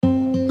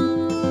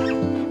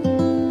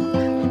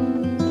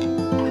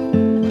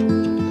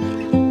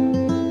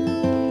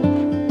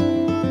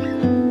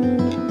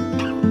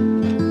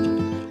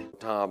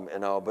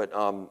But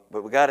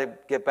we got to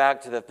get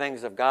back to the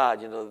things of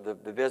God. You know,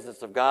 the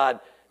business of God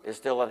is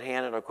still at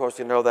hand, and of course,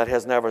 you know, that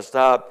has never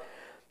stopped.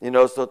 You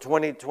know, so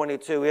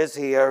 2022 is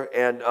here,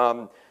 and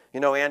you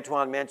know,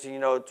 Antoine mentioned, you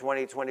know,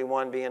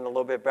 2021 being a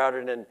little bit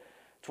better than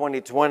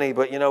 2020.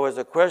 But you know, as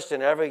a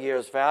Christian, every year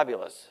is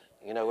fabulous.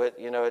 You know,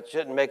 it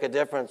shouldn't make a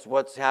difference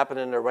what's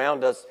happening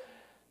around us,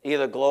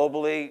 either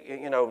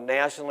globally, you know,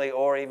 nationally,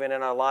 or even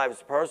in our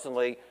lives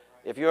personally.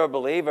 If you're a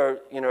believer,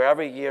 you know,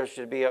 every year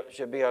should be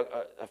a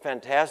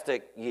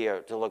fantastic year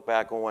to look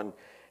back on.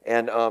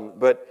 And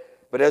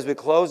but as we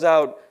close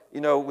out, you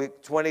know,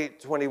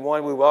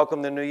 2021, we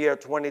welcome the new year,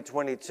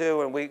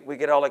 2022, and we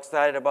get all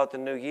excited about the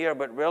new year.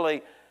 But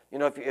really, you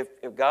know,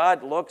 if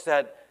God looks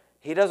at,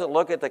 He doesn't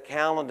look at the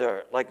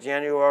calendar like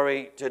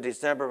January to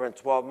December in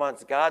 12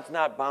 months. God's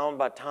not bound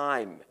by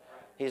time.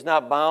 He's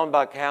not bound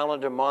by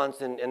calendar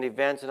months and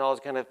events and all those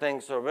kind of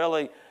things. So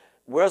really,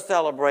 we're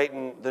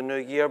celebrating the new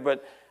year,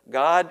 but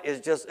God is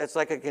just, it's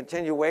like a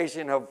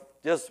continuation of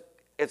just,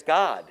 it's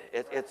God.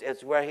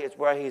 It's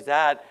where He's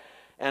at.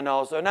 And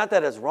also, not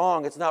that it's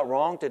wrong. It's not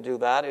wrong to do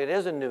that. It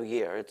is a new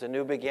year. It's a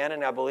new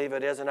beginning. I believe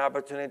it is an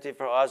opportunity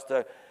for us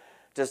to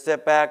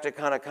sit back, to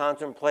kind of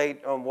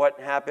contemplate on what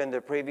happened the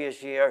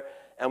previous year,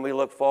 and we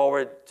look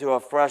forward to a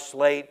fresh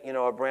slate, you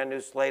know, a brand new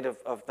slate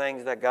of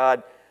things that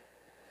God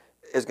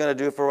is going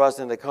to do for us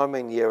in the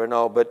coming year and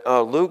all. But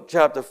Luke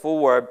chapter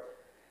 4,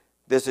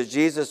 this is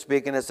Jesus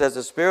speaking. It says,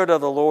 "The Spirit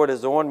of the Lord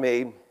is on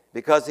me,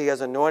 because He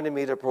has anointed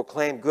me to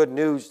proclaim good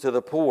news to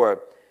the poor.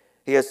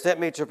 He has sent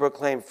me to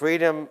proclaim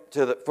freedom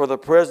for the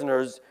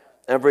prisoners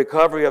and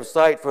recovery of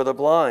sight for the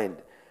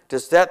blind, to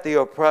set the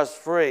oppressed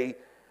free,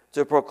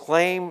 to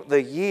proclaim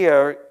the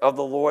year of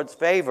the Lord's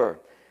favor."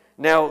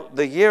 Now,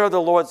 the year of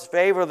the Lord's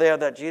favor there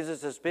that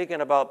Jesus is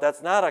speaking about,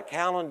 that's not a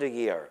calendar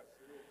year.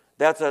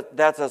 That's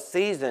a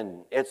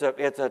season. It's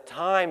a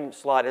time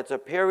slot. It's a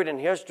period in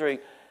history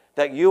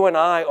that you and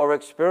I are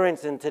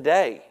experiencing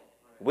today.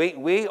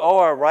 We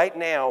are right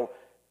now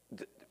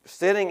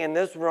sitting in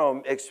this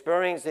room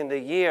experiencing the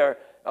year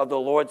of the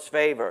Lord's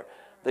favor.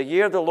 The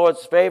year of the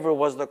Lord's favor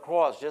was the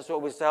cross, just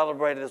what we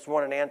celebrated this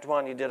morning.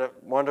 Antoine, you did a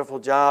wonderful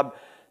job,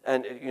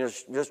 and you know,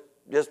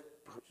 just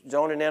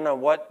zoning in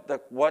on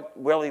what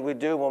really we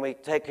do when we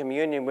take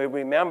communion. We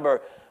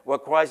remember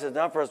what Christ has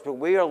done for us, but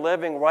we are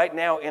living right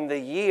now in the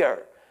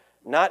year,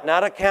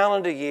 not a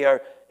calendar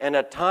year, and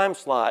a time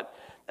slot.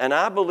 And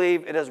I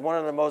believe it is one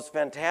of the most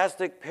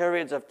fantastic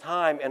periods of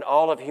time in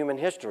all of human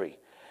history,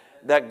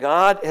 that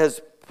God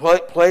has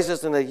placed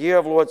us in the year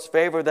of Lord's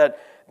favor,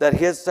 that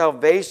His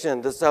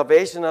salvation, the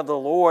salvation of the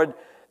Lord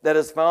that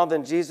is found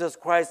in Jesus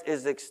Christ,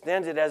 is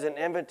extended as an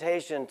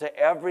invitation to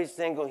every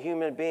single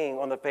human being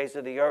on the face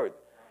of the earth.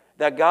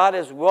 That God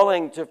is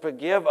willing to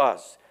forgive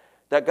us,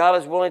 that God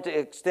is willing to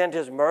extend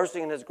His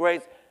mercy and His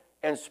grace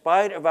in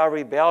spite of our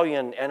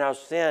rebellion and our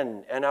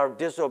sin and our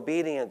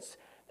disobedience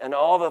and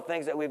all the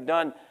things that we've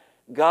done.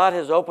 God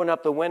has opened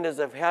up the windows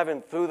of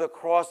heaven through the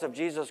cross of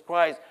Jesus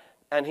Christ,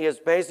 and He is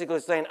basically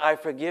saying, I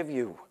forgive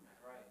you.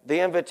 The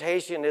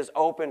invitation is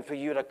open for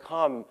you to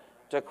come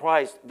to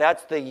Christ.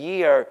 That's the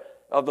year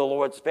of the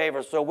Lord's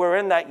favor. So we're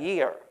in that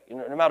year. You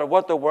know, no matter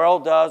what the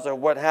world does or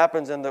what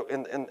happens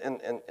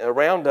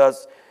around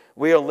us,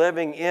 we are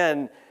living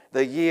in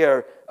the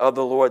year of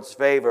the Lord's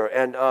favor.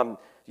 And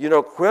you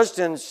know,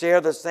 Christians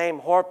share the same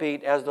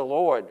heartbeat as the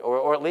Lord,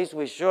 or at least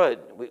we should.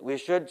 We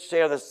should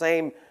share the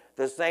same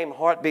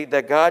heartbeat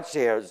that God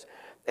shares.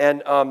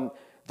 And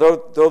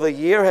though the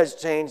year has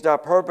changed, our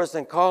purpose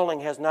and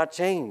calling has not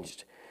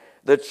changed.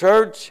 The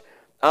church,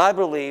 I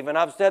believe, and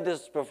I've said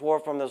this before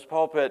from this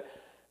pulpit,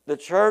 the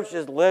church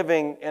is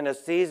living in a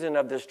season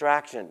of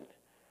distraction.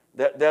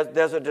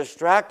 There's a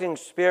distracting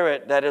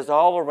spirit that is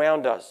all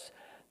around us.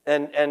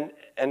 And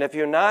if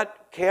you're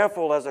not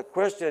careful as a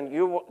Christian,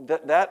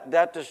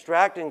 that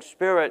distracting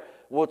spirit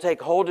will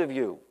take hold of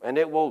you, and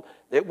it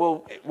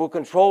will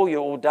control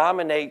you, it will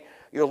dominate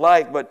your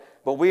life. But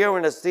we are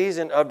in a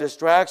season of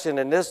distraction,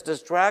 and this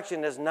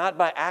distraction is not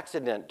by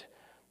accident.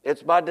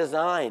 It's by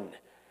design.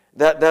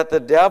 That the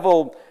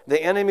devil,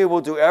 the enemy,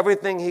 will do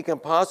everything he can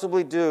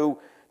possibly do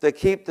to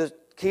keep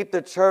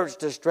the church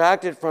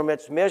distracted from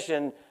its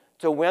mission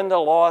to win the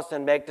lost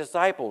and make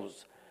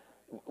disciples.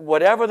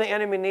 Whatever the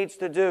enemy needs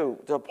to do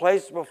to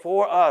place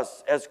before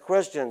us as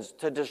Christians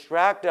to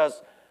distract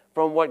us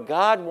from what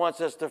God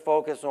wants us to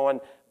focus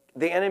on,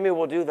 the enemy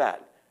will do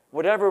that.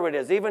 Whatever it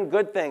is, even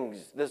good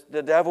things,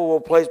 the devil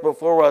will place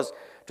before us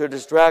to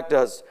distract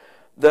us.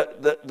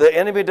 The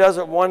enemy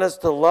doesn't want us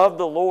to love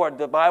the Lord.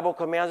 The Bible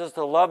commands us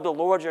to love the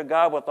Lord your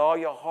God with all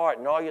your heart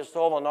and all your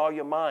soul and all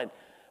your mind.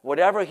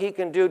 Whatever he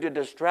can do to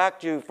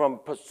distract you from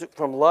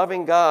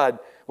loving God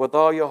with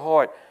all your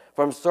heart,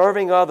 from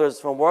serving others,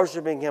 from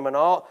worshiping Him, and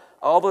all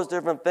those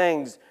different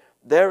things,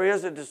 there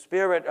is a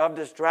spirit of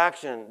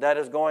distraction that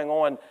is going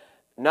on,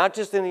 not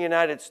just in the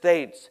United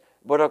States,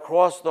 but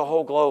across the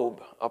whole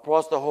globe,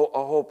 across the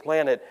whole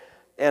planet.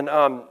 And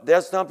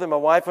there's something my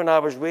wife and I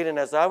was reading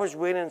as I was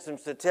reading some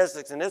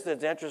statistics, and this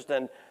is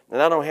interesting,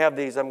 and I don't have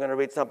these, I'm going to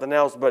read something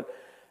else, but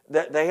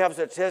they have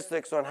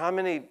statistics on how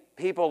many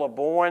people are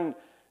born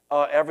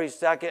every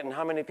second and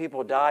how many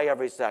people die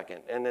every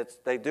second. And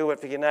they do it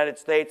for the United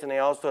States, and they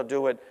also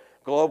do it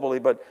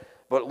globally. But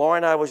Lori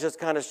and I was just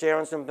kind of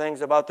sharing some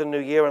things about the new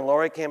year, and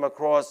Lori came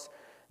across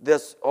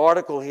this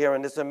article here,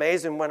 and it's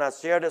amazing when I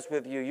share this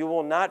with you. You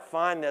will not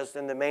find this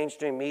in the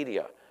mainstream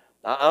media.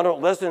 I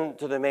don't listen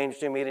to the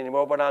mainstream media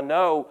anymore, but I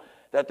know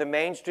that the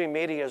mainstream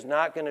media is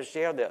not going to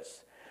share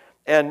this.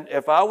 And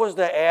if I was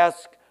to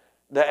ask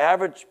the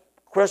average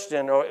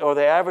Christian or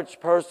the average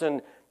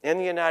person in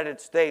the United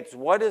States,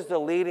 what is the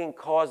leading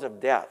cause of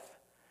death?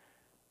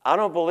 I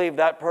don't believe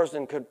that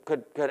person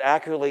could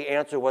accurately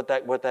answer what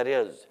that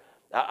is.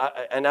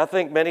 And I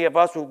think many of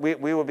us,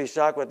 we would be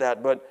shocked with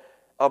that. But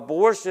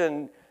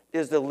abortion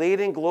is the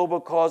leading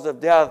global cause of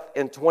death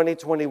in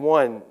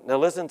 2021. Now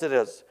listen to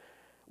this.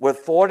 With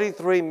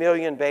 43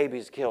 million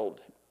babies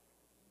killed.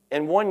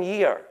 In 1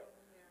 year,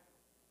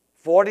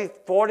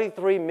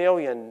 43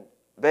 million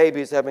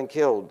babies have been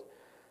killed.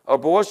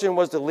 Abortion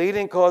was the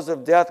leading cause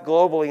of death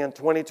globally in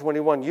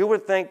 2021. You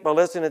would think by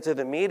listening to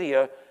the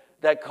media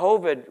that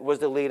COVID was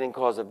the leading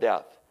cause of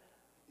death.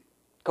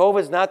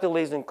 COVID is not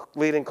the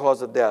leading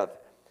cause of death.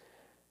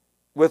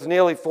 With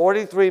nearly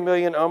 43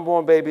 million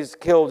unborn babies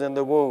killed in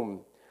the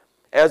womb.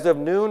 As of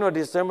noon on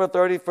December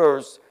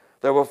 31st,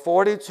 there were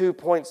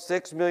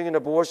 42.6 million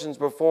abortions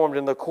performed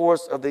in the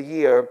course of the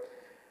year.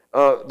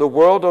 The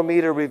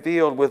Worldometer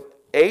revealed with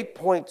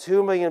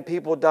 8.2 million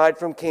people died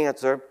from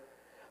cancer,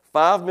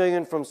 5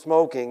 million from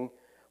smoking,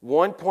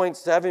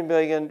 1.7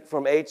 million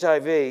from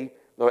HIV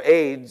or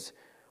AIDS,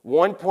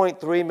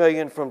 1.3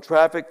 million from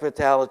traffic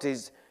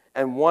fatalities,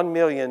 and 1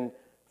 million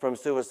from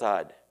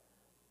suicide.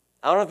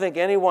 I don't think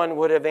anyone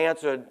would have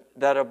answered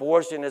that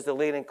abortion is the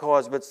leading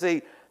cause. But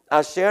see,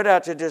 I share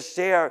that to just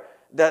share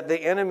that the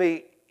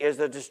enemy is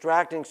a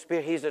distracting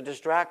spirit. He's a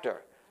distractor.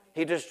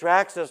 He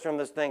distracts us from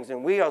these things.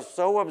 And we are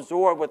so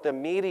absorbed with the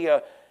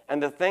media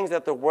and the things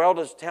that the world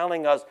is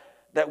telling us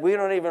that we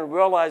don't even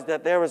realize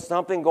that there is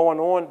something going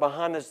on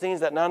behind the scenes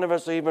that none of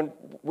us are even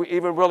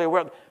really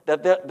aware of,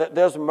 that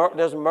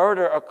there's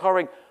murder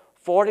occurring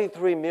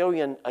 43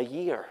 million a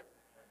year.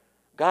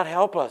 God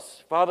help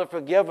us. Father,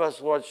 forgive us,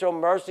 Lord. Show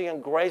mercy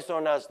and grace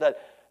on us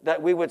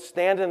that we would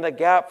stand in the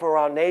gap for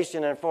our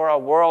nation and for our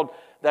world,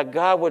 that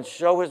God would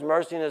show his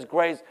mercy and his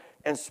grace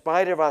in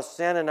spite of our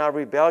sin and our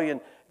rebellion,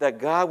 that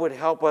God would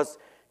help us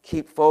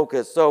keep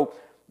focused. So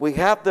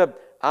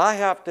I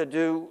have to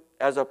do,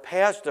 as a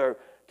pastor,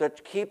 to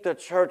keep the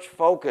church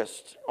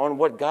focused on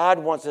what God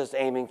wants us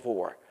aiming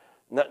for.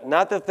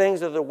 Not the things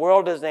that the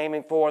world is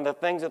aiming for and the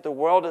things that the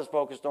world is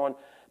focused on,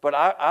 but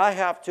I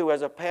have to,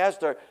 as a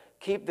pastor,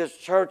 keep this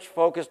church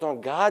focused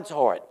on God's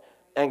heart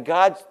and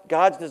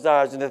God's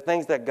desires and the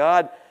things that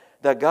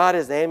God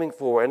is aiming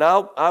for. And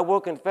I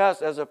will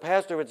confess, as a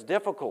pastor, it's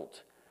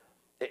difficult.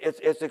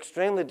 It's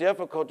extremely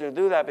difficult to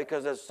do that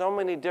because there's so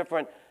many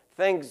different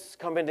things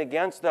coming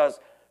against us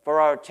for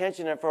our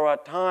attention and for our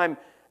time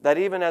that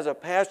even as a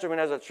pastor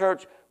and as a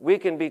church, we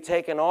can be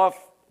taken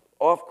off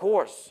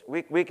course.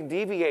 We can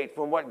deviate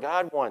from what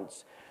God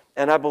wants.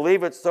 And I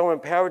believe it's so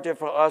imperative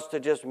for us to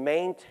just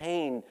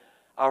maintain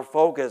our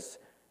focus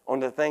on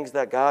the things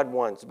that God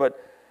wants. But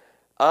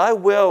I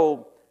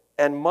will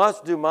and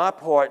must do my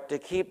part to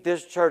keep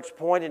this church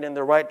pointed in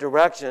the right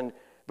direction,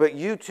 but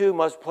you too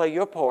must play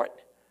your part.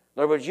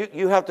 In other words,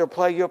 you have to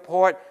play your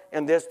part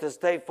in this to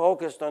stay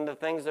focused on the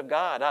things of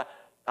God.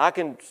 I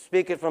can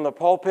speak it from the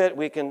pulpit.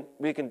 We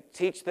can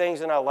teach things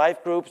in our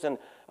life groups and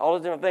all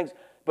those different things.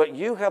 But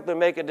you have to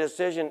make a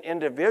decision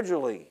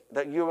individually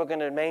that you are going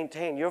to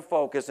maintain your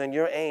focus and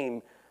your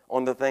aim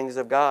on the things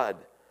of God.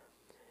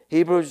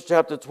 Hebrews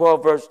chapter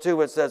 12, verse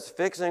 2, it says,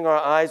 fixing our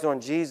eyes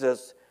on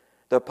Jesus,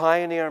 the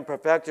pioneer and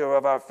perfecter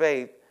of our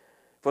faith,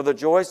 for the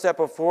joy set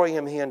before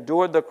him, he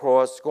endured the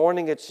cross,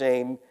 scorning its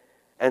shame,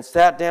 and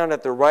sat down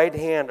at the right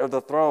hand of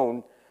the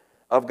throne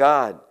of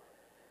God.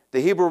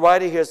 The Hebrew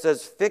writer here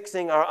says,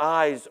 fixing our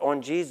eyes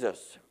on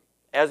Jesus.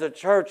 As a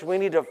church, we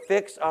need to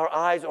fix our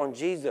eyes on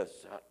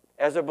Jesus.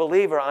 As a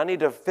believer, I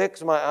need to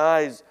fix my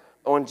eyes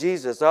on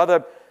Jesus.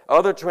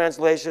 Other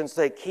translations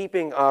say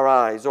keeping our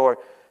eyes, or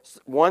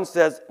one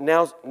says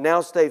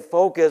now stay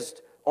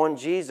focused on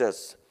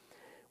Jesus.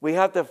 We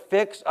have to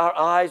fix our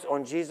eyes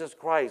on Jesus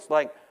Christ,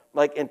 like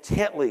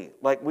intently,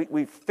 like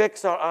we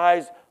fix our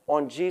eyes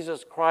on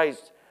Jesus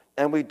Christ,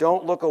 and we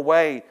don't look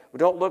away. We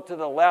don't look to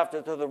the left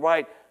or to the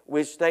right.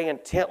 We stay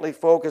intently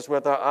focused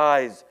with our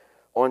eyes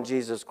on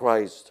Jesus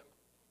Christ.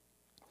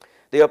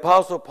 The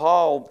Apostle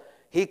Paul,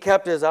 he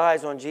kept his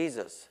eyes on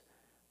Jesus.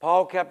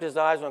 Paul kept his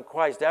eyes on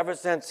Christ. Ever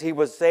since he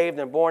was saved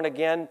and born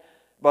again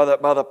by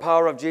the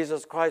power of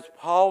Jesus Christ,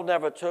 Paul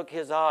never took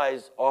his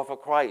eyes off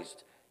of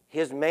Christ.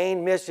 His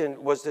main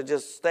mission was to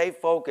just stay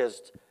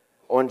focused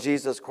on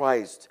Jesus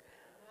Christ.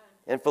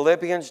 In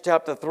Philippians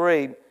chapter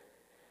 3,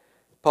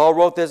 Paul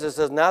wrote this. It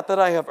says, not that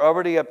I have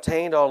already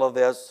obtained all of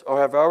this or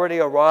have already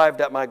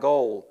arrived at my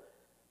goal,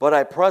 but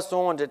I press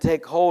on to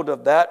take hold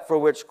of that for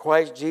which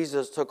Christ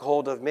Jesus took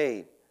hold of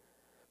me.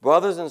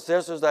 Brothers and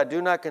sisters, I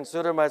do not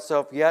consider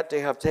myself yet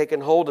to have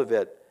taken hold of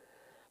it.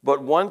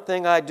 But one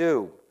thing I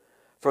do,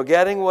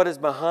 Forgetting what is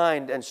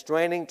behind and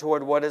straining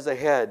toward what is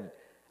ahead,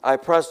 I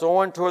press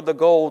on toward the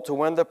goal to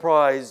win the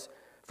prize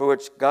for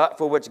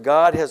which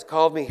God has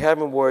called me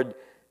heavenward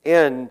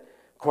in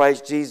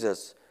Christ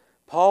Jesus.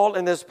 Paul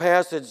in this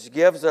passage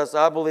gives us,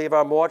 I believe,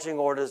 our marching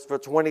orders for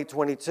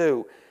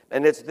 2022.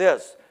 And it's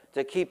this,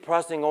 to keep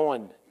pressing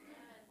on.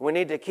 We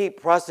need to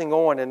keep pressing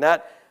on. And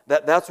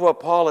that's what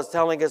Paul is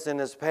telling us in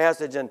this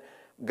passage. And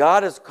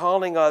God is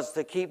calling us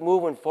to keep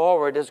moving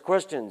forward as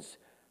Christians,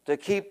 to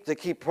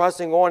keep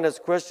pressing on as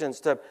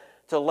Christians,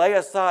 to lay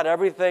aside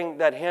everything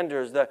that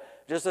hinders,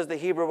 just as the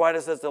Hebrew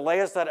writer says, to lay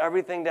aside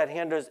everything that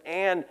hinders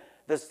and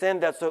the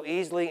sin that so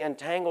easily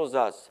entangles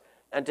us,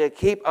 and to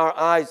keep our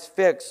eyes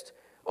fixed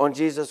on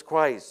Jesus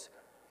Christ.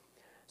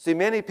 See,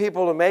 many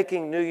people are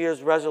making New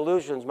Year's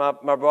resolutions. My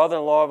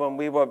brother-in-law, when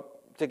we were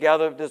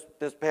together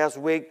this past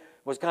week,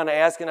 was kind of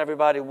asking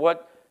everybody,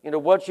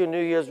 what's your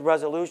New Year's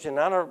resolution?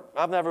 I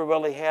was never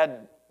really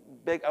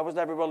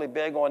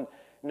big on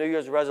New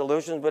Year's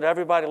resolutions, but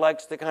everybody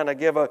likes to kind of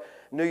give a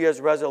New Year's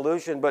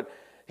resolution. But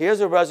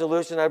here's a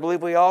resolution I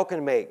believe we all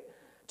can make: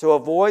 to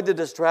avoid the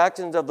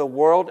distractions of the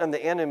world and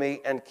the enemy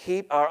and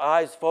keep our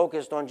eyes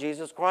focused on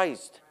Jesus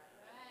Christ.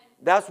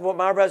 That's what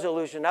my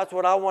resolution, that's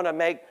what I want to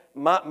make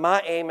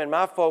my aim and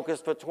my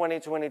focus for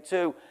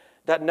 2022,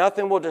 that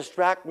nothing will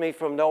distract me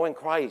from knowing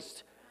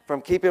Christ,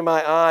 from keeping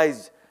my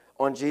eyes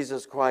on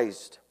Jesus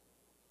Christ.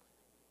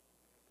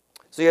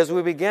 See, as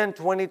we begin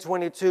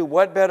 2022,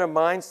 what better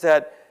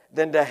mindset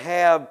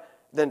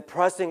than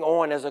pressing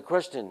on as a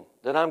Christian,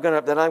 that I'm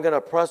going to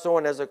press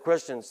on as a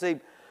Christian. See,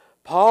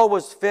 Paul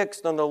was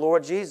fixed on the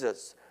Lord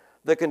Jesus.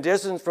 The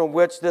conditions from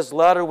which this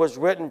letter was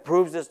written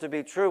proves this to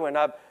be true, and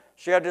I've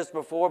shared this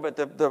before, but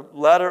the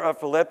letter of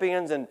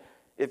Philippians, and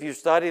if you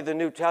study the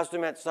New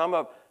Testament, some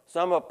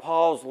of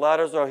Paul's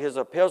letters or his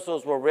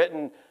epistles were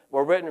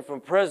written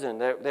from prison.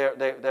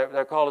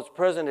 They're called as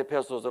prison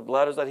epistles, of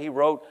letters that he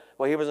wrote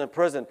while he was in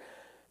prison.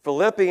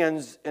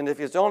 Philippians, and if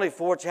it's only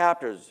 4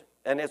 chapters,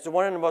 and it's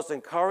one of the most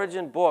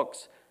encouraging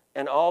books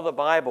in all the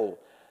Bible.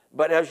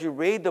 But as you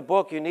read the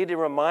book, you need to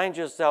remind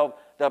yourself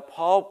that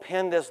Paul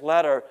penned this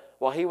letter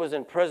while he was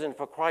in prison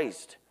for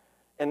Christ.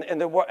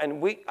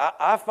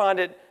 I find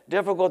it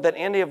difficult that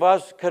any of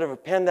us could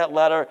have penned that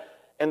letter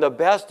in the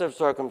best of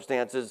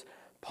circumstances.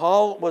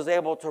 Paul was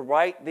able to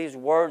write these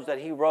words that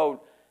he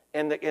wrote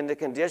in the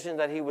conditions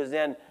that he was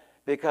in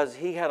because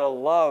he had a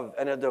love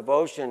and a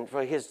devotion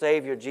for his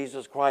Savior,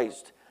 Jesus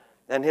Christ.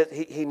 And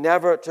he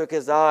never took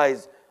his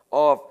eyes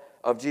off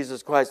of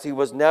Jesus Christ. He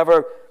was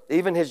never,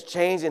 even his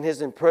chains and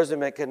his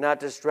imprisonment could not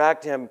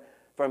distract him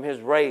from his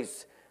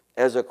race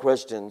as a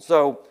Christian.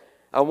 So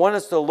I want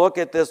us to look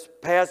at this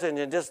passage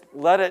and just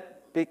let it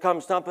become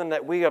something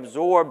that we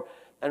absorb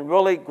and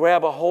really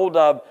grab a hold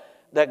of,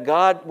 that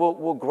God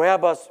will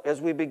grab us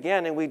as we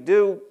begin. And we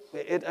do,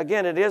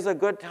 it is a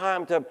good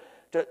time to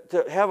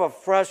have a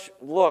fresh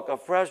look, a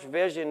fresh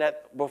vision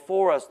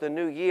before us, the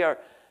new year,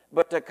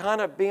 but to kind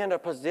of be in a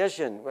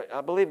position. I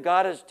believe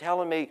God is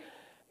telling me,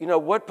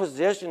 what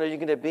position are you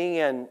going to be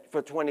in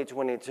for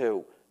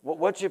 2022?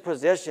 What's your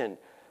position?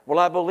 Well,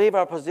 I believe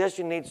our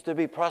position needs to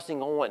be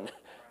pressing on.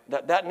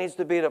 That needs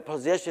to be the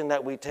position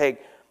that we take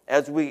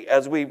as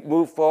we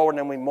move forward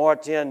and we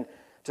march in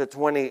to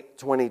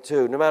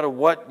 2022, no matter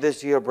what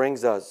this year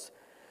brings us.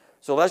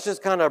 So let's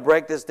just kind of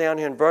break this down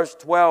here. In verse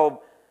 12,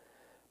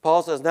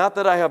 Paul says, "Not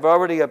that I have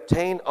already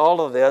obtained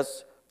all of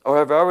this or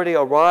have already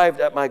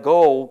arrived at my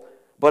goal,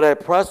 but I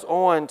press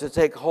on to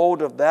take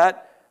hold of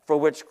that for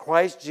which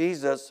Christ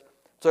Jesus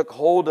took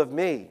hold of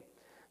me."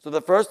 So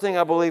the first thing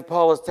I believe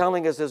Paul is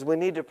telling us is we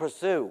need to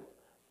pursue.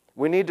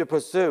 We need to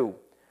pursue.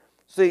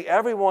 See,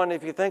 everyone,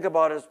 if you think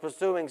about it, is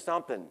pursuing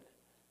something.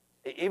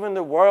 Even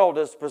the world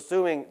is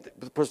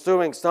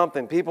pursuing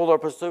something. People are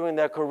pursuing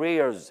their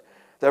careers.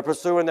 They're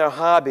pursuing their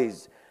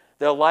hobbies,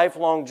 their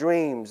lifelong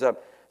dreams.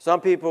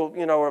 Some people,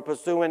 are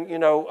pursuing,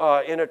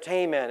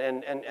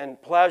 entertainment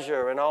and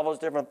pleasure and all those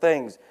different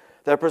things.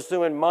 They're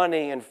pursuing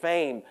money and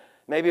fame.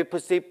 Maybe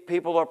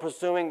people are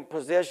pursuing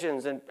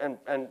positions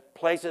and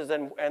places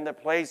and the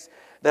place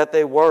that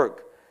they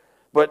work.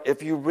 But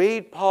if you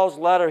read Paul's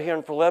letter here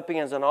in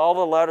Philippians and all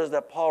the letters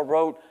that Paul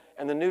wrote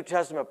in the New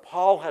Testament,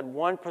 Paul had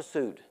one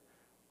pursuit.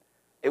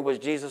 It was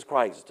Jesus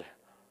Christ.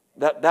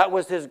 That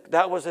was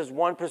his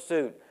one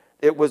pursuit.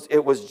 It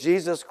was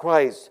Jesus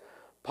Christ.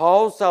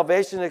 Paul's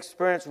salvation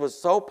experience was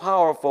so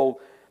powerful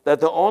that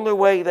the only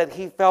way that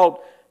he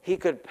felt he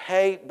could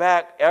pay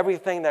back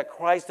everything that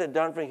Christ had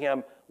done for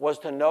him was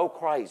to know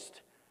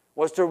Christ,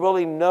 was to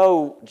really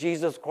know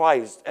Jesus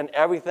Christ and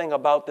everything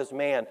about this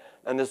man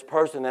and this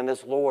person and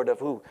this Lord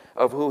of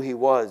who he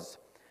was.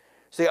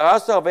 See, our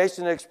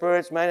salvation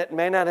experience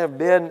may not have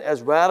been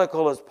as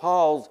radical as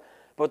Paul's,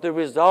 but the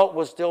result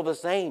was still the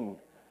same.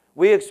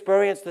 We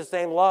experienced the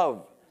same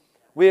love.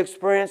 We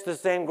experienced the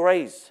same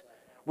grace.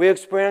 We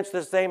experienced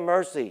the same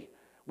mercy.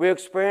 We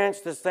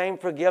experienced the same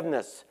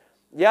forgiveness.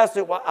 Yes,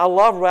 I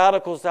love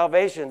radical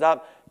salvations.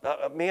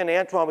 Me and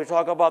Antoine, we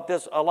talk about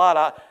this a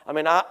lot.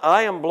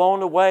 I am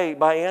blown away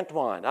by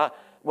Antoine.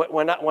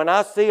 When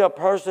I see a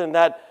person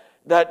that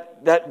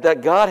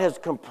that God has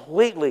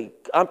completely,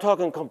 I'm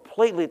talking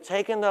completely,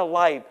 taken their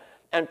life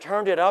and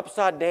turned it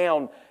upside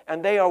down,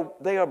 and they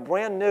are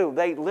brand new.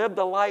 They lived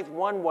a life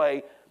one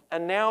way,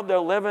 and now they're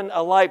living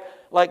a life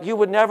like you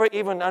would never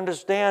even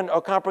understand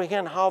or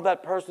comprehend how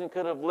that person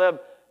could have lived.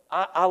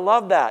 I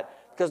love that,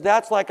 because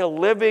that's like a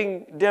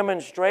living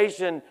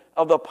demonstration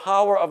of the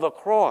power of the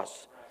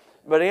cross.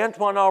 But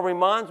Antoine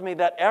reminds me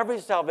that every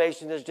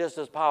salvation is just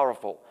as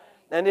powerful.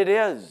 And it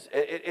is.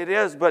 It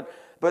is. But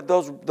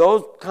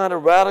those kind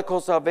of radical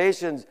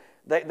salvations,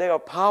 they are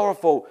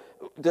powerful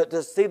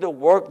to see the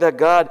work that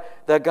God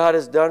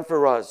has done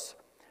for us.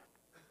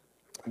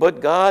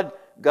 But God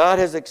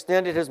has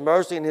extended His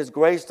mercy and His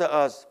grace to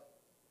us.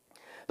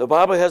 The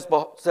Bible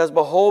says,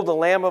 "Behold the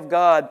Lamb of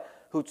God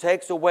who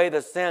takes away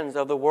the sins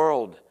of the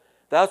world."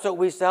 That's what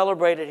we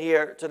celebrated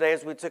here today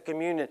as we took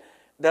communion,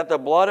 that the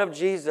blood of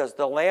Jesus,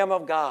 the Lamb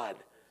of God,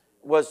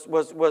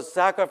 was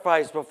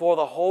sacrificed before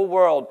the whole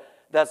world,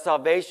 that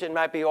salvation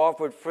might be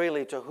offered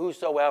freely to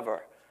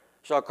whosoever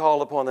shall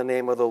call upon the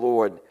name of the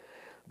Lord.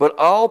 But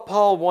all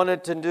Paul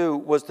wanted to do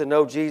was to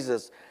know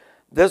Jesus.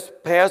 This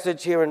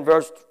passage here in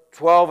verse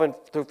 12 and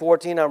through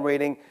 14 I'm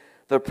reading,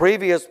 the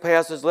previous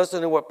passage,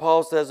 listen to what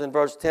Paul says in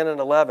verse 10 and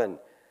 11.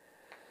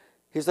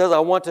 He says, "I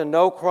want to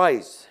know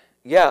Christ,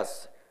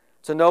 yes,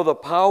 to know the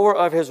power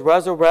of His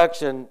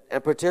resurrection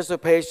and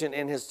participation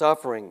in His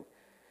suffering,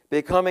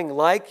 becoming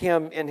like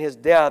Him in His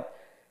death,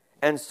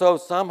 and so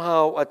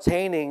somehow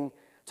attaining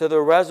to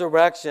the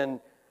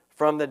resurrection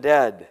from the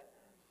dead."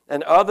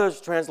 And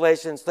others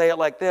translations say it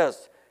like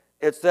this.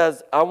 It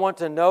says, "I want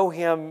to know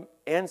Him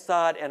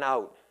inside and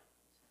out."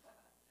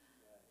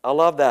 I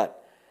love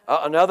that.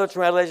 Another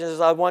translation says,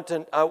 all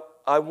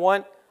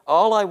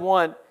I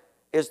want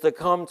is to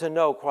come to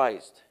know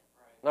Christ.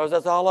 In other words,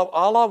 that's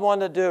all I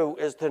want to do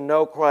is to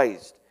know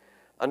Christ.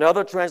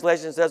 Another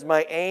translation says,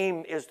 "My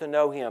aim is to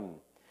know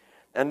Him."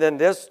 And then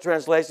this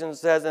translation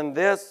says, "And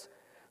this,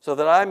 so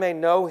that I may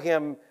know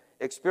Him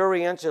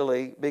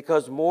experientially,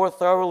 become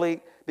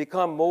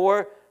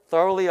more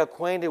thoroughly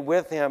acquainted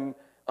with Him,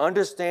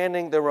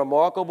 understanding the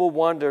remarkable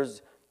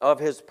wonders of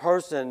His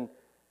person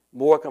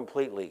more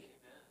completely."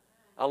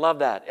 I love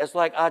that. It's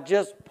like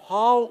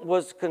Paul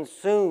was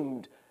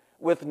consumed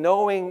with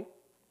knowing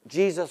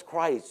Jesus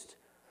Christ.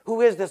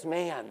 Who is this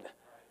man?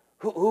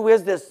 Who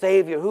is this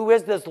Savior? Who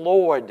is this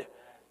Lord?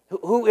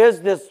 Who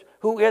is this?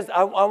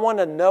 I want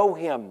to know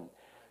Him.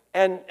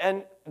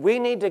 And we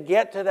need to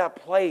get to that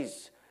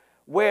place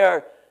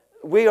where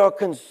we are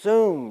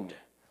consumed.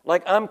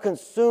 Like I'm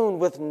consumed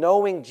with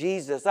knowing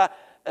Jesus.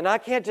 And I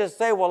can't just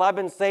say, well, I've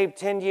been saved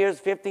 10 years,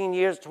 15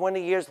 years,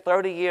 20 years,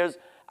 30 years.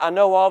 I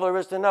know all there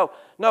is to know.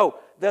 No,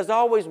 there's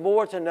always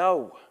more to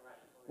know.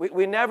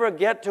 We never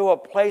get to a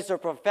place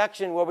of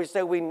perfection where we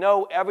say we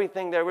know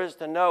everything there is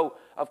to know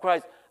of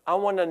Christ. I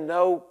want to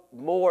know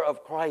more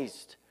of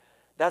Christ.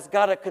 That's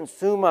got to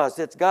consume us.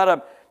 It's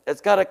got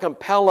to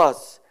compel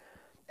us.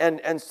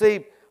 And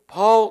see,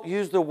 Paul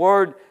used the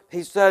word,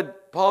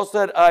 Paul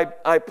said,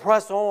 I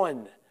press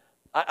on.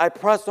 I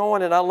press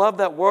on, and I love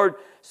that word.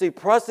 See,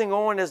 pressing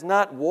on is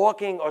not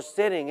walking or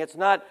sitting. It's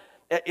not,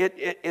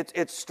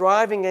 it's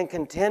striving and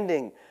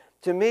contending.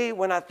 To me,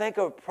 when I think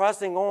of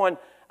pressing on,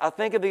 I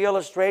think of the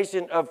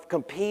illustration of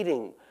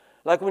competing.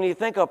 Like when you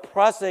think of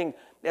pressing,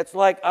 it's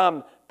like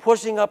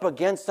pushing up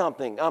against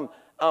something.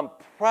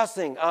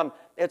 Pressing.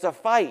 It's a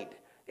fight.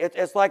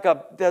 It's like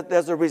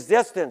there's a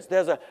resistance.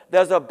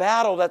 There's a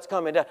battle that's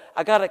coming.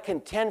 I got to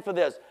contend for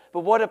this. But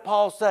what did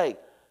Paul say?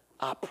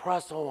 I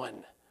press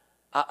on.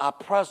 I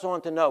press on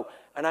to know.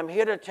 And I'm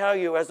here to tell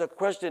you, as a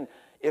Christian,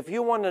 if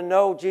you want to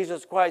know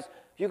Jesus Christ,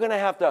 you're going to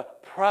have to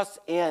press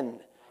in.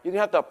 You're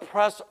going to have to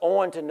press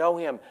on to know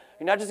Him.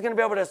 You're not just going to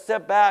be able to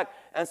sit back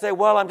and say,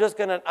 well,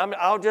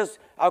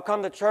 I'll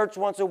come to church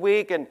once a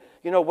week and,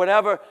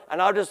 whatever,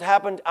 and I'll just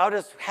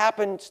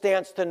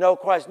happenstance to know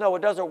Christ. No,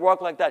 it doesn't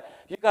work like that.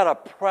 You got to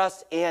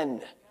press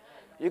in.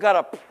 You got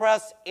to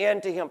press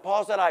into Him.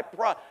 Paul said,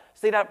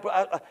 see that,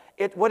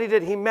 what he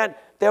did, he meant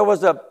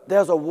there's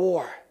a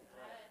war.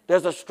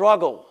 There's a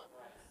struggle.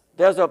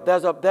 There's a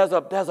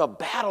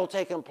battle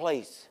taking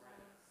place.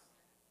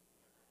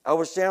 I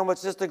was sharing with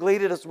Sister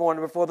Gleda this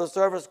morning before the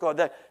service started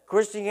that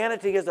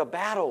Christianity is a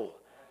battle.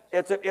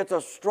 It's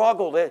a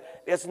struggle.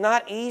 It's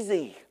not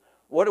easy.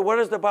 What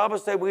does the Bible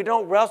say? We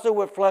don't wrestle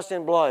with flesh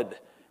and blood.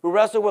 We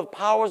wrestle with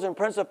powers and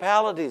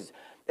principalities.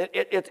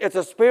 It's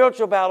a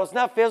spiritual battle. It's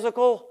not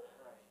physical.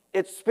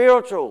 It's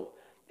spiritual.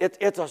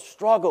 It's a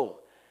struggle.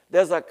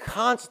 There's a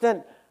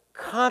constant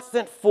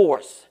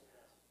force.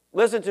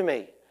 Listen to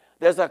me.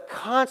 There's a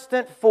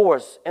constant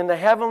force in the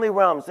heavenly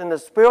realms, in the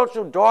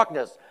spiritual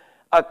darkness,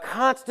 a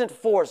constant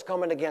force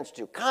coming against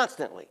you,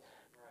 constantly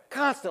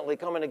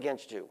coming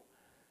against you.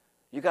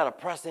 You got to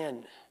press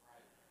in.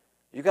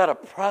 You got to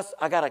press.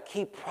 I got to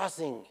keep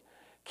pressing,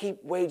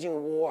 keep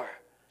waging war.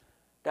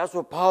 That's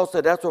what Paul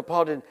said. That's what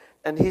Paul did.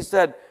 And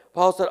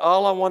Paul said, I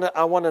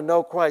want to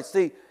know Christ.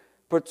 See,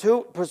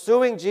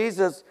 pursuing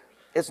Jesus,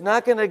 it's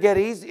not going to get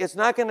easy. It's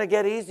not going to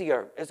get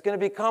easier. It's going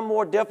to become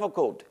more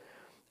difficult.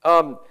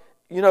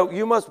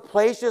 you must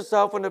place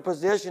yourself in a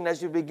position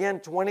as you begin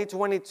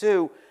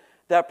 2022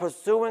 that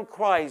pursuing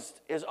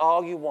Christ is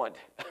all you want.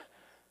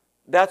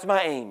 That's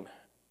my aim.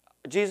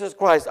 Jesus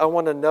Christ, I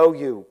want to know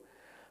you.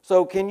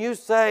 So can we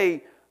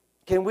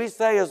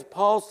say, as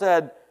Paul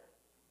said,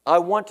 I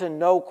want to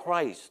know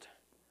Christ?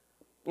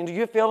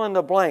 You fill in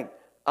the blank.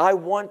 I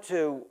want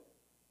to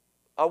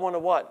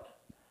what?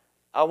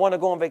 I want to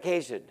go on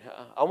vacation.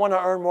 I want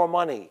to earn more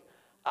money.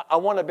 I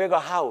want a bigger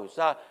house.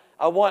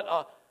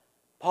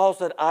 Paul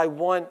said, I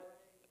want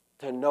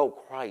to know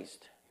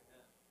Christ.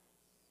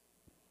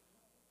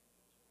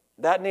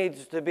 That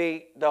needs to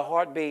be the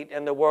heartbeat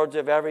and the words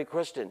of every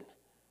Christian.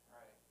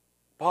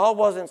 Paul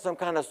wasn't some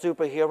kind of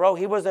superhero.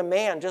 He was a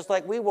man just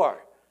like we were.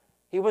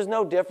 He was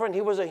no different.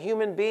 He was a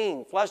human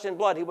being, flesh and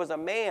blood. He was a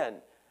man.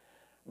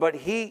 But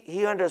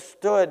he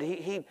understood.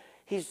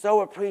 He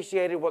so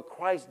appreciated what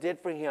Christ did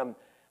for him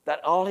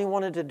that all he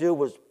wanted to do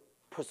was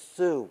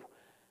pursue,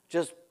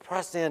 just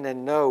press in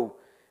and know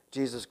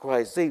Jesus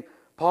Christ. See,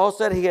 Paul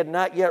said he had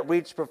not yet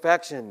reached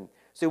perfection.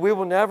 See, we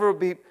will never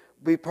be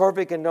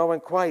perfect in knowing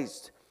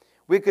Christ.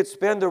 We could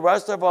spend the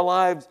rest of our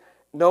lives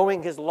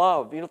knowing his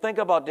love. Think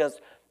about this.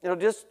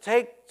 Just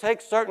take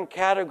certain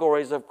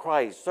categories of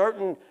Christ,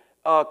 certain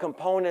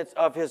components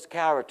of his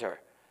character.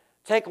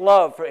 Take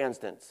love, for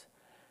instance.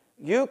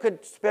 You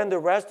could spend the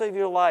rest of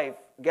your life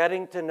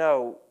getting to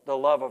know the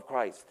love of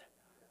Christ.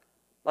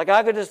 Like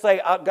I could just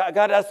say,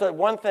 God, that's the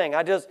one thing.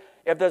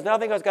 If there's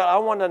nothing else, God, I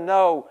want to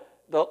know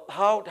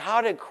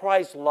how did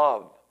Christ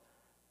love?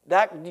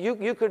 That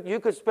you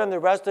could spend the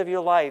rest of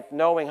your life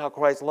knowing how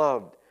Christ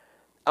loved.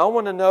 I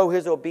want to know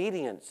his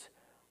obedience.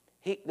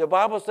 The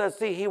Bible says,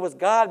 see, he was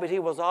God, but he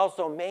was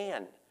also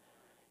man.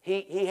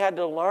 He had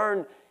to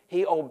learn.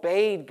 He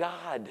obeyed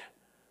God.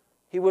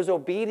 He was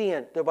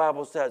obedient, the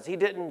Bible says. He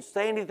didn't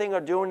say anything or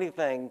do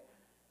anything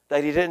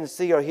that he didn't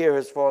see or hear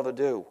his Father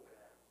do.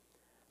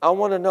 I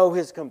want to know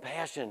his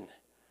compassion.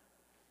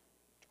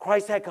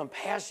 Christ had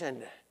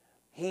compassion.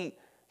 He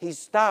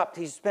stopped.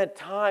 He spent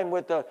time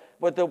with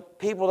the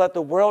people that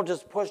the world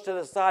just pushed to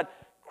the side.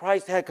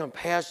 Christ had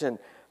compassion.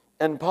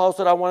 And Paul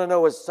said, I want to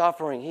know his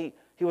suffering.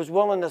 He was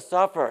willing to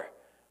suffer,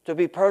 to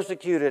be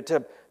persecuted,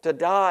 to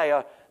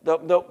die.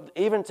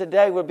 Even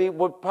today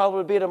would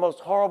probably be the most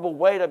horrible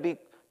way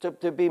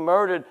to be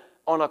murdered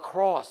on a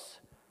cross.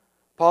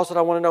 Paul said,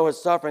 I want to know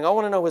his suffering. I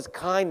want to know his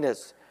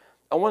kindness.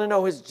 I want to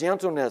know his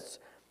gentleness.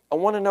 I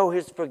want to know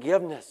his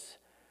forgiveness.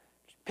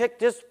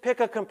 Pick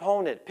a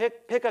component.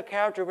 Pick a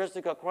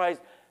characteristic of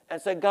Christ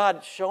and say,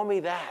 God, show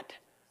me that.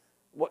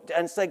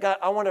 And say, God,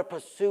 I want to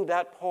pursue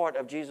that part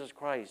of Jesus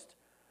Christ.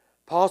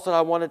 Paul said,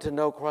 I wanted to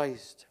know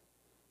Christ.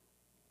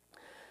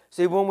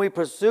 See, when we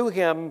pursue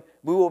him,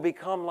 we will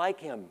become like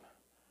him.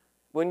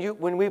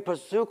 When we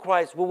pursue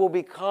Christ, we will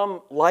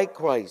become like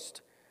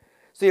Christ.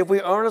 See, if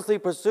we earnestly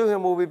pursue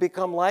him, will we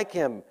become like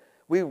him?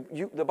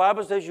 The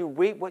Bible says you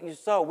reap what you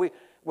sow.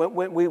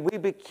 When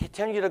we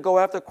continue to go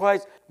after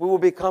Christ, we will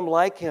become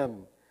like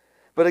him.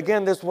 But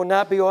again, this will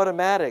not be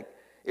automatic.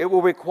 It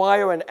will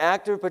require an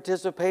active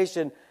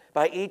participation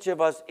by each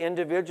of us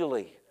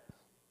individually.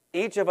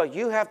 Each of us,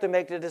 you have to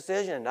make the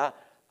decision.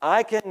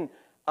 I can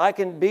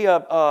be a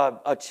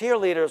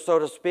cheerleader, so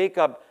to speak,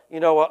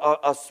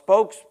 a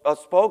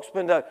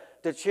spokesman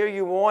to cheer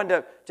you on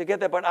to get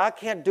there, but I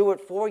can't do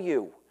it for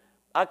you.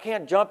 I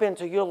can't jump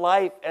into your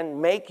life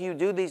and make you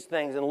do these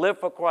things and live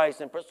for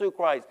Christ and pursue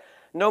Christ.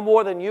 No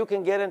more than you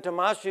can get into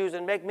my shoes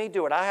and make me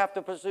do it. I have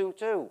to pursue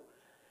too.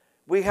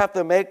 We have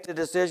to make the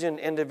decision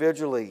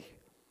individually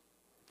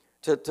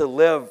to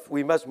live.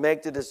 We must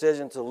make the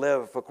decision to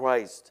live for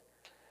Christ.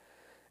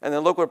 And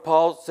then look what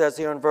Paul says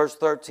here in verse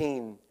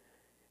 13.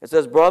 It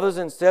says, brothers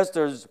and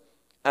sisters,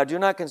 I do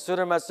not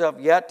consider myself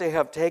yet to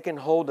have taken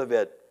hold of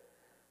it.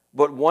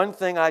 But one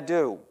thing I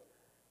do,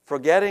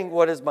 forgetting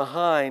what is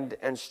behind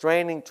and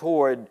straining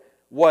toward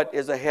what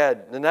is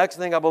ahead. The next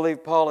thing I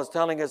believe Paul is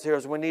telling us here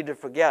is we need to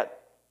forget.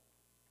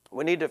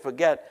 We need to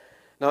forget.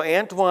 Now,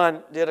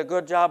 Antoine did a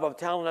good job of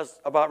telling us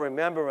about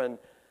remembering,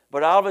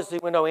 but obviously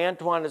we know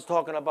Antoine is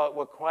talking about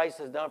what Christ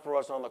has done for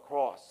us on the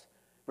cross.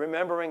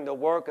 Remembering the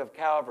work of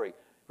Calvary.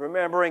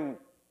 Remembering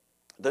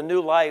the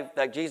new life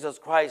that Jesus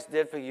Christ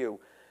did for you.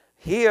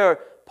 Here,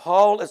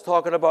 Paul is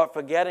talking about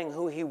forgetting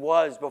who he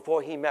was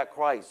before he met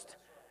Christ.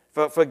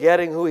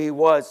 Forgetting who he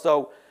was.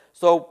 So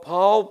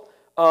Paul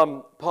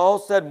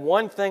said,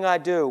 one thing I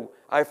do,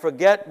 I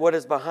forget what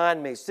is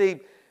behind me. See,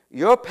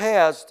 your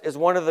past is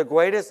one of the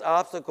greatest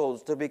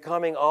obstacles to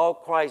becoming all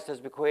Christ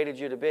has created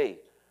you to be.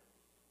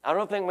 I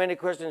don't think many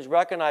Christians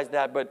recognize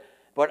that,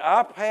 but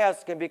our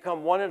past can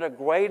become one of the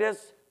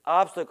greatest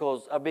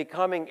obstacles of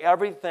becoming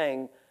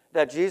everything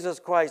that Jesus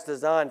Christ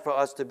designed for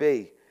us to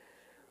be.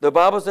 The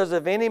Bible says,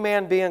 if any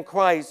man be in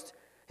Christ,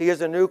 he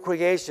is a new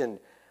creation.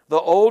 The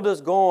old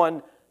is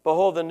gone,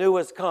 behold, the new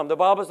has come. The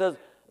Bible says,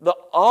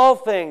 all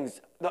old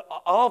things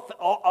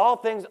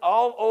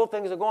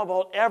are gone,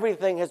 behold,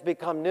 everything has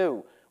become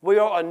new. We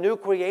are a new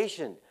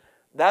creation.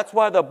 That's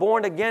why the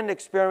born again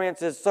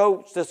experience is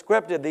so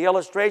descriptive. The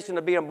illustration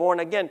of being born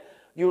again.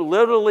 You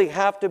literally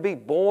have to be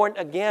born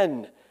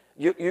again.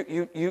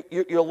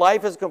 Your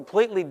life is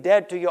completely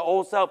dead to your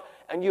old self,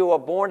 and you are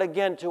born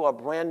again to a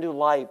brand new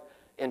life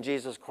in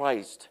Jesus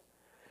Christ.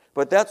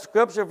 But that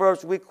scripture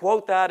verse, we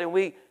quote that and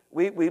we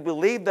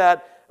believe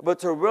that, but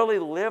to really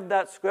live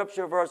that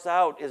scripture verse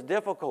out is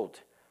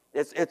difficult.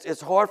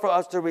 It's hard for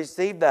us to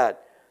receive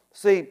that.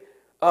 See,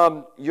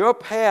 your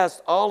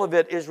past, all of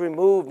it is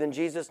removed in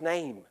Jesus'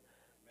 name.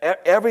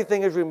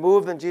 Everything is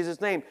removed in Jesus'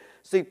 name.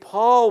 See,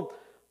 Paul,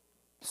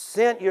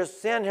 your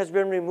sin has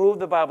been removed,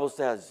 the Bible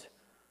says.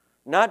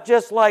 Not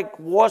just like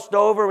washed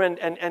over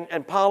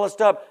and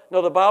polished up.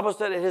 No, the Bible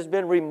said it has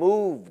been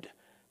removed.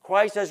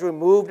 Christ has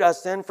removed our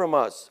sin from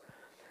us.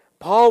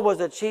 Paul was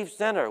a chief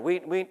sinner.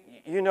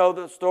 You know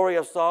the story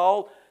of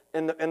Saul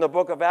in the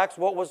book of Acts.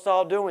 What was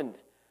Saul doing?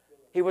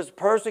 He was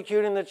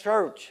persecuting the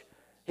church.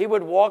 He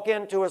would walk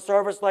into a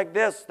service like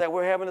this that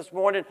we're having this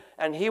morning,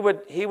 and he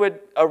would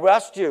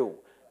arrest you,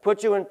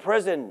 put you in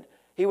prison.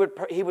 He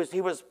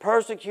was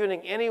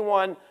persecuting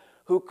anyone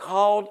who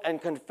called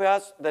and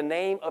confessed the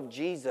name of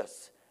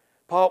Jesus.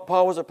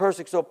 Paul was a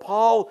persecutor. So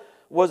Paul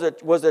was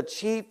a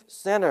chief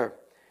sinner.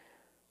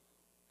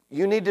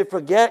 You need to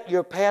forget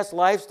your past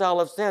lifestyle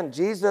of sin.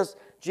 Jesus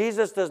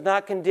does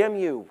not condemn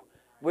you.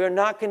 We're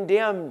not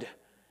condemned.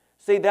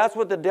 See, that's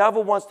what the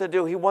devil wants to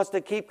do. He wants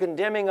to keep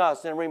condemning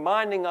us and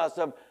reminding us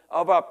of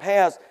our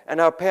past and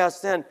our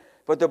past sin.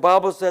 But the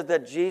Bible says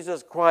that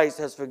Jesus Christ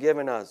has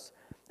forgiven us.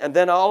 And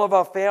then all of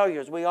our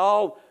failures. We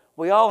all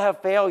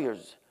have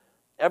failures.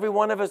 Every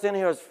one of us in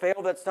here has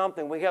failed at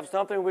something. We have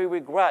something we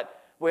regret.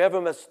 We have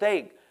a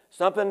mistake.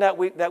 Something that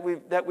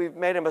we've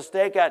made a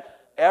mistake at.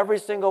 Every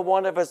single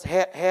one of us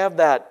have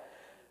that.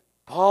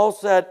 Paul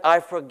said, I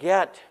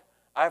forget.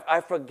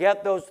 I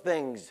forget those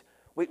things.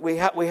 We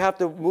have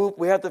to move.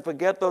 We have to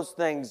forget those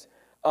things.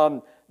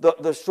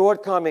 The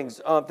shortcomings,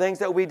 things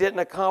that we didn't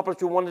accomplish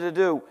we wanted to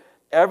do.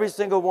 Every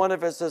single one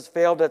of us has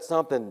failed at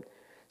something.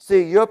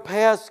 See, your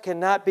past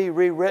cannot be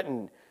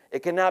rewritten.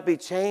 It cannot be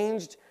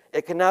changed.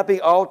 It cannot be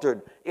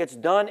altered. It's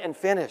done and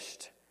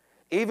finished.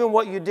 Even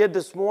what you did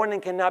this morning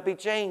cannot be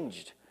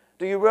changed.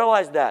 Do you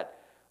realize that?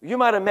 You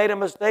might have made a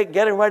mistake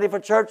getting ready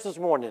for church this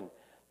morning.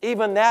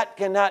 Even that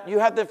cannot, you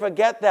have to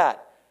forget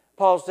that.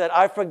 Paul said,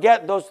 I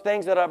forget those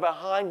things that are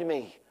behind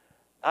me.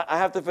 I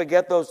have to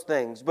forget those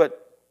things.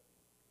 But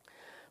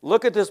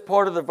look at this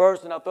part of the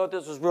verse, and I thought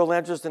this was real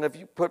interesting. If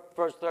you put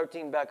verse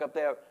 13 back up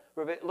there,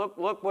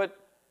 look what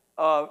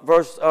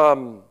verse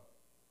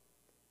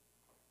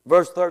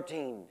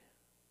 13.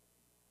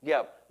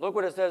 Yeah, look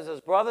what it says. It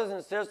says, brothers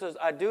and sisters,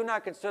 I do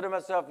not consider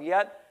myself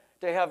yet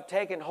to have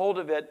taken hold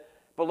of it.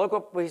 But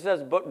look what he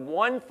says, but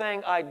one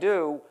thing I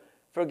do,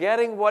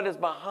 forgetting what is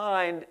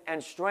behind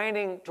and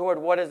straining toward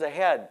what is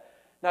ahead.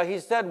 Now he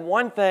said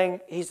one thing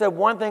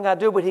I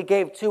do, but he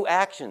gave two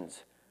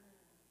actions.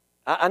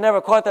 I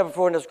never caught that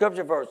before in the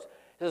scripture verse.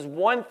 He says,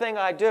 one thing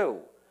I do,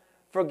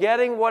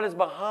 forgetting what is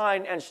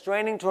behind and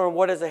straining toward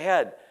what is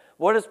ahead.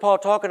 What is Paul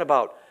talking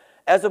about?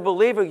 As a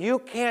believer, you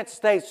can't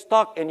stay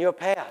stuck in your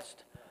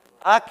past.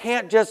 I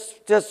can't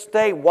just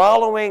stay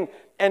wallowing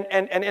and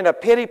in a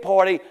pity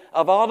party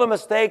of all the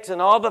mistakes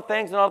and all the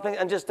things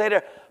and just stay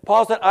there.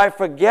 Paul said, I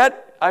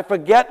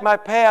forget my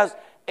past,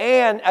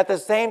 and at the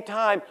same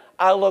time,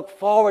 I look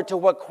forward to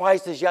what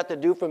Christ is yet to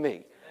do for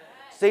me.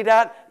 See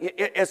that?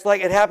 It's like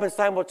it happens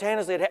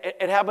simultaneously.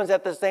 It happens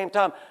at the same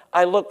time.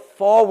 I look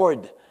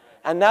forward.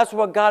 And that's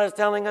what God is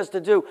telling us to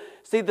do.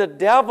 See, the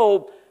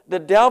devil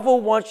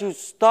wants you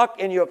stuck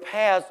in your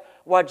past,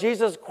 while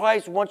Jesus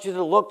Christ wants you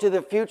to look to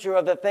the future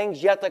of the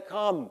things yet to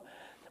come.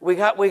 We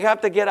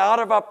have to get out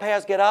of our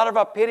past, get out of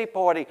our pity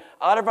party,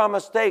 out of our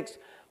mistakes.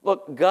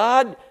 Look,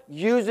 God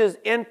uses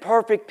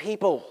imperfect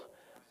people.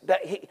 That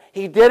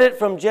he did it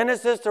from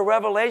Genesis to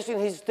Revelation.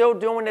 He's still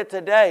doing it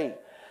today.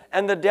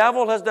 And the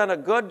devil has done a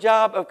good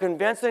job of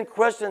convincing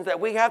Christians that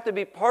we have to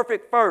be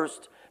perfect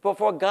first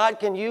before God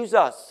can use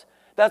us.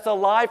 That's a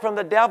lie from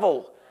the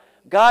devil.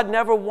 God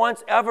never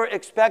once ever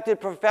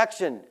expected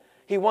perfection.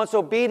 He wants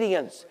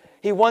obedience.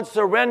 He wants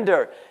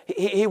surrender.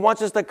 He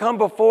wants us to come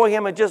before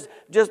Him and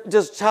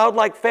just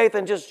childlike faith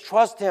and just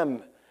trust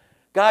Him.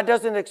 God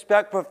doesn't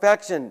expect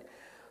perfection.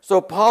 So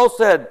Paul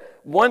said,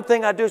 one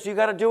thing I do, so you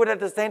got to do it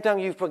at the same time.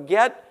 You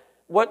forget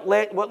what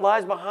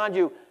lies behind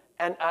you.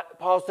 And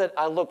Paul said,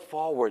 I look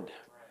forward.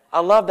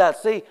 I love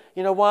that. See,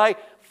 you know why?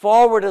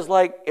 Forward is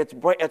like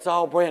it's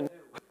all brand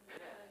new.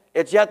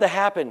 It's yet to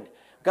happen.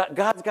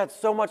 God's got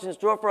so much in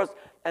store for us.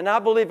 And I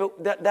believe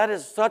that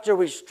is such a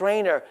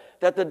restrainer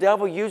that the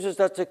devil uses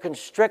us to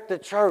constrict the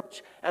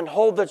church and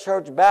hold the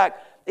church back.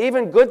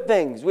 Even good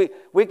things.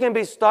 We can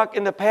be stuck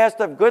in the past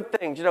of good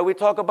things. You know, we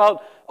talk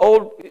about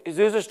old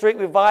Azusa Street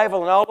Revival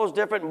and all those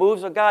different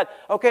moves of God.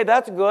 Okay,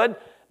 that's good.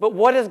 But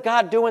what is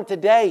God doing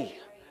today?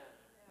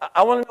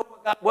 I want to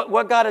know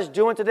what God is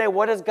doing today.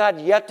 What is God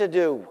yet to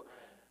do?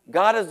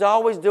 God is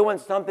always doing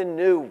something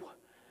new.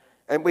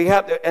 And we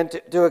have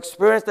to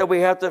experience that, we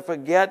have to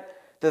forget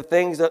the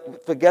things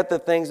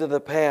of the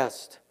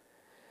past.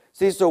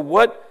 See, so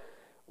what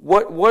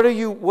are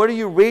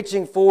you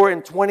reaching for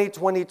in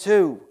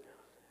 2022?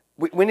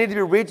 We need to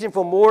be reaching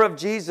for more of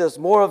Jesus,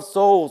 more of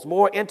souls,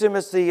 more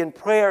intimacy in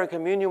prayer and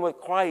communion with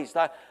Christ.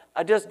 I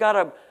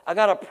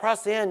gotta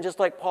press in, just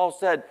like Paul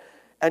said,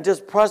 and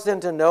just press in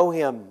to know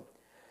Him.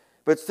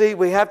 But see,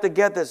 we have to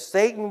get this.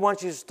 Satan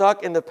wants you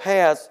stuck in the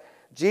past.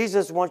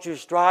 Jesus wants you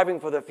striving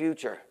for the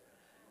future.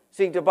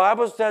 See, the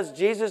Bible says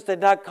Jesus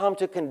did not come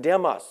to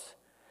condemn us.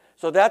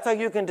 So that's how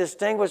you can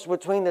distinguish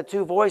between the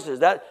two voices.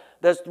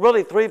 There's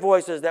really three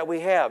voices that we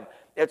have.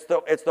 It's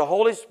the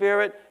Holy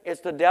Spirit,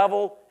 it's the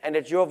devil, and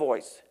it's your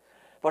voice.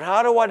 But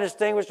how do I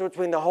distinguish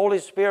between the Holy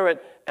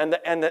Spirit and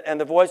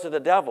the voice of the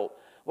devil?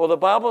 Well, the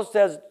Bible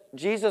says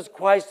Jesus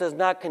Christ does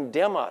not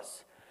condemn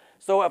us.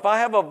 So if I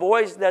have a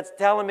voice that's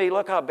telling me,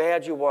 look how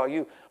bad you are,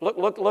 you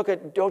look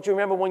at, don't you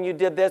remember when you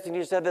did this and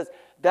you said this?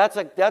 That's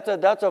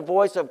a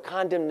voice of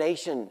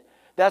condemnation.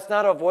 That's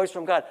not a voice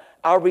from God.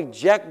 I'll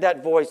reject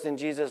that voice in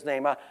Jesus'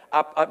 name.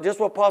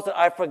 Just what Paul said,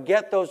 I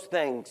forget those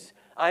things.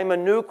 I'm a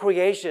new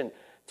creation.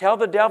 Tell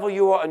the devil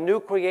you are a new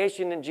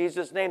creation in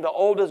Jesus' name. The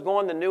old is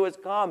gone, the new has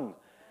come.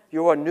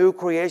 You are a new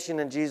creation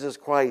in Jesus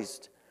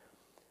Christ.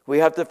 We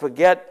have to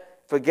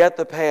forget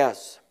the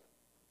past.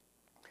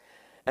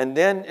 And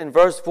then in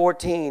verse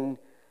 14,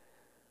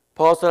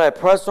 Paul said, I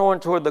press on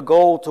toward the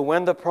goal to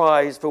win the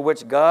prize for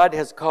which God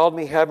has called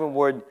me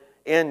heavenward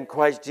in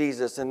Christ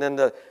Jesus. And then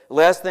the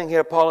last thing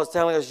here Paul is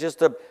telling us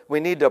we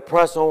need to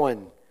press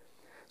on.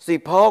 See,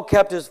 Paul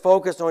kept his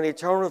focus on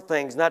eternal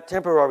things, not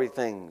temporary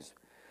things.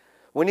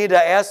 We need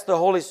to ask the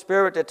Holy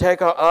Spirit to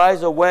take our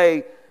eyes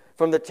away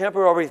from the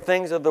temporary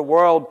things of the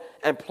world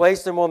and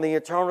place them on the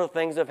eternal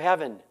things of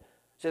heaven.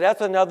 See,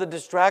 that's another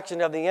distraction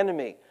of the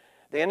enemy.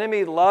 The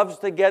enemy loves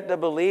to get the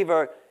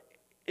believer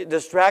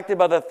distracted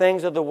by the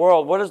things of the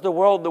world. What is the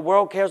world? The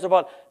world cares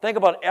about, think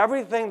about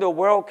everything the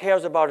world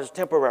cares about is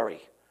temporary.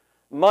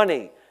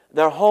 Money,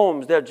 their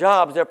homes, their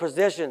jobs, their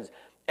positions.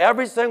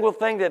 Every single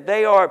thing that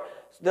they are,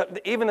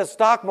 even the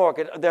stock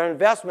market, their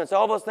investments,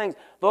 all those things,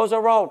 those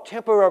are all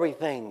temporary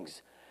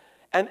things.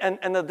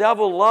 And the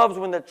devil loves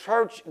when the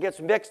church gets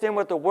mixed in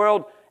with the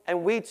world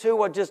and we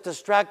too are just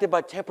distracted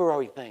by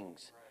temporary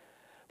things.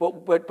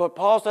 But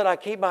Paul said, I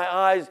keep my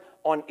eyes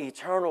on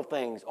eternal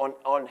things,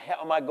 on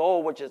my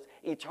goal, which is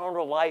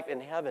eternal life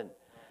in heaven.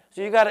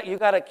 So you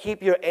got to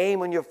keep your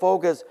aim and your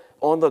focus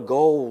on the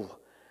goal.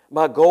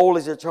 My goal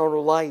is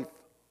eternal life.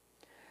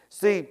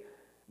 See,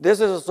 this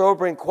is a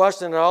sobering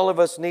question that all of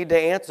us need to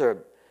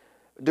answer.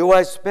 Do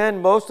I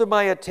spend most of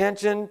my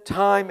attention,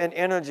 time, and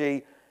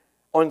energy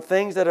on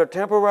things that are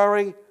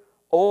temporary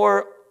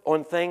or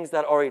on things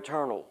that are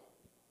eternal?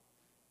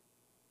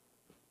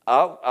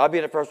 I'll be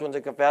the first one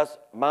to confess,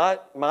 my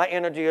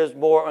energy is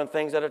more on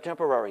things that are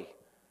temporary.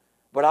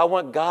 But I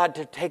want God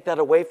to take that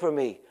away from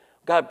me.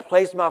 God,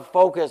 place my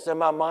focus and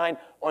my mind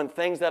on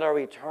things that are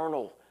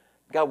eternal.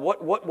 God,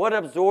 what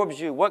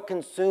absorbs you? What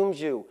consumes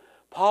you?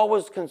 Paul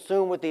was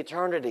consumed with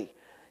eternity.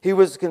 He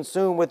was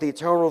consumed with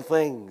eternal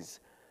things.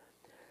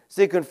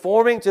 See,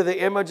 conforming to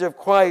the image of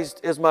Christ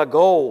is my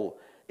goal.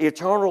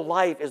 Eternal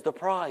life is the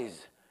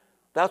prize.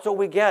 That's what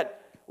we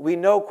get. We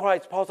know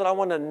Christ. Paul said, I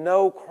want to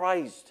know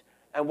Christ.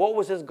 And what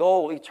was his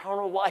goal?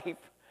 Eternal life.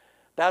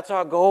 That's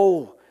our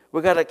goal.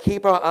 We've got to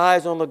keep our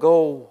eyes on the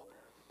goal.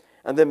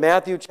 And then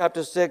Matthew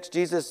chapter 6,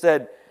 Jesus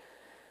said,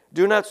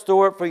 do not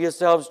store up for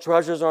yourselves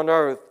treasures on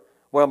earth,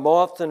 where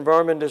moths and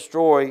vermin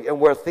destroy,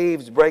 and where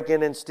thieves break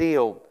in and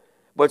steal.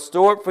 But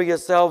store up for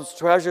yourselves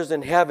treasures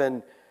in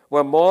heaven,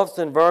 where moths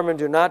and vermin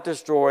do not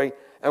destroy,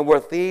 and where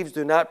thieves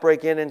do not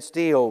break in and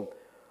steal.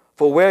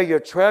 For where your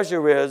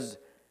treasure is,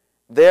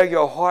 there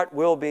your heart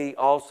will be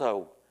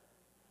also.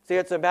 See,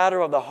 it's a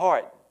matter of the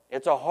heart.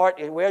 It's a heart.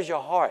 Where's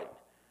your heart?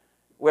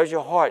 Where's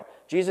your heart?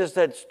 Jesus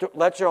said,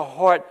 let your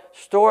heart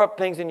store up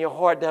things in your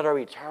heart that are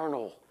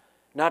eternal,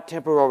 not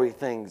temporary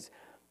things.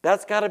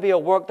 That's got to be a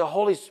work. The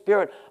Holy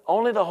Spirit,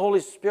 only the Holy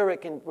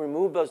Spirit can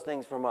remove those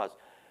things from us.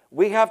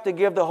 We have to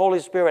give the Holy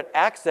Spirit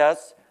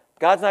access.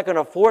 God's not going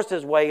to force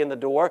His way in the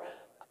door.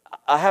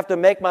 I have to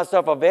make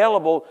myself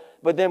available,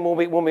 but then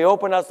when we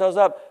open ourselves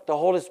up, the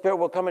Holy Spirit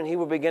will come and He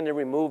will begin to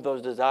remove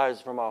those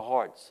desires from our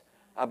hearts.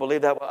 I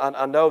believe that.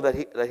 I know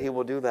that He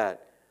will do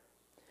that.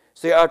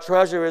 See, our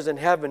treasure is in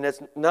heaven.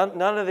 It's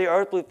none of the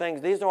earthly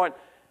things. These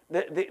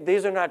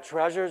are not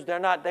treasures.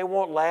 They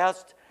won't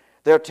last.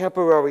 They're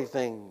temporary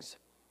things.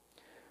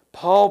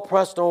 Paul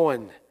pressed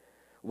on.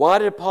 Why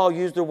did Paul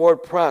use the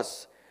word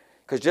press?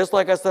 Because just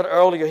like I said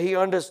earlier, he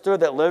understood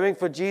that living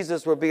for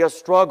Jesus would be a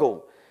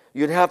struggle.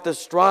 You'd have to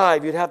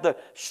strive. You'd have to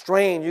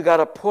strain. You got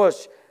to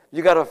push.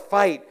 You got to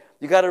fight.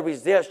 You got to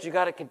resist. You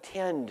got to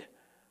contend.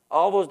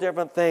 All those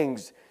different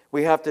things.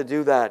 We have to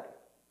do that.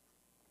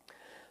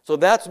 So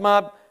that's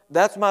my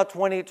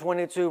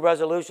 2022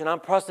 resolution. I'm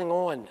pressing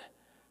on.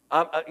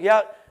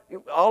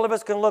 All of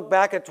us can look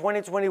back at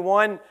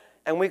 2021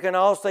 and we can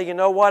all say, you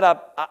know what,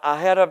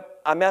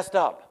 I messed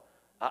up.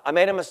 I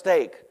made a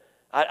mistake.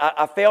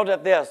 I failed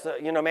at this.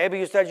 Maybe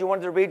you said you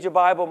wanted to read your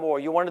Bible more.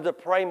 You wanted to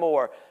pray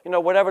more.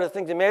 Whatever the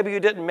things. And maybe you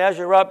didn't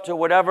measure up to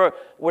whatever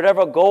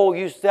goal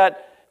you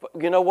set.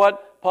 You know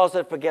what? Paul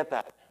said, forget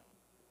that.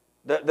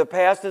 The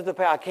past is the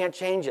past. I can't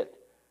change it.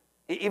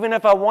 Even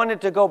if I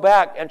wanted to go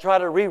back and try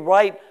to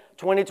rewrite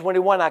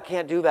 2021, I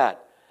can't do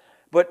that.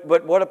 But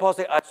what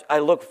Apostle said, I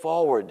look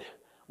forward.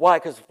 Why?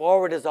 Because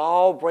forward is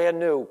all brand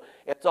new.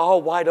 It's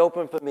all wide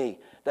open for me.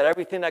 That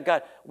everything that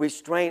God, we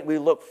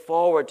look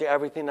forward to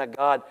everything that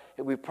God,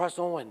 we press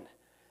on.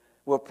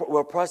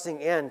 We're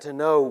pressing in to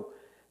know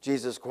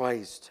Jesus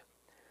Christ.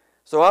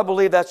 So I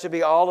believe that should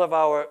be all of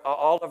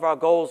our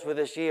goals for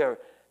this year.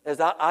 Is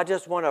I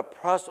just want to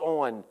press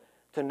on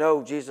to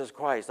know Jesus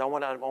Christ. I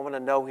want to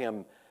know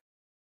Him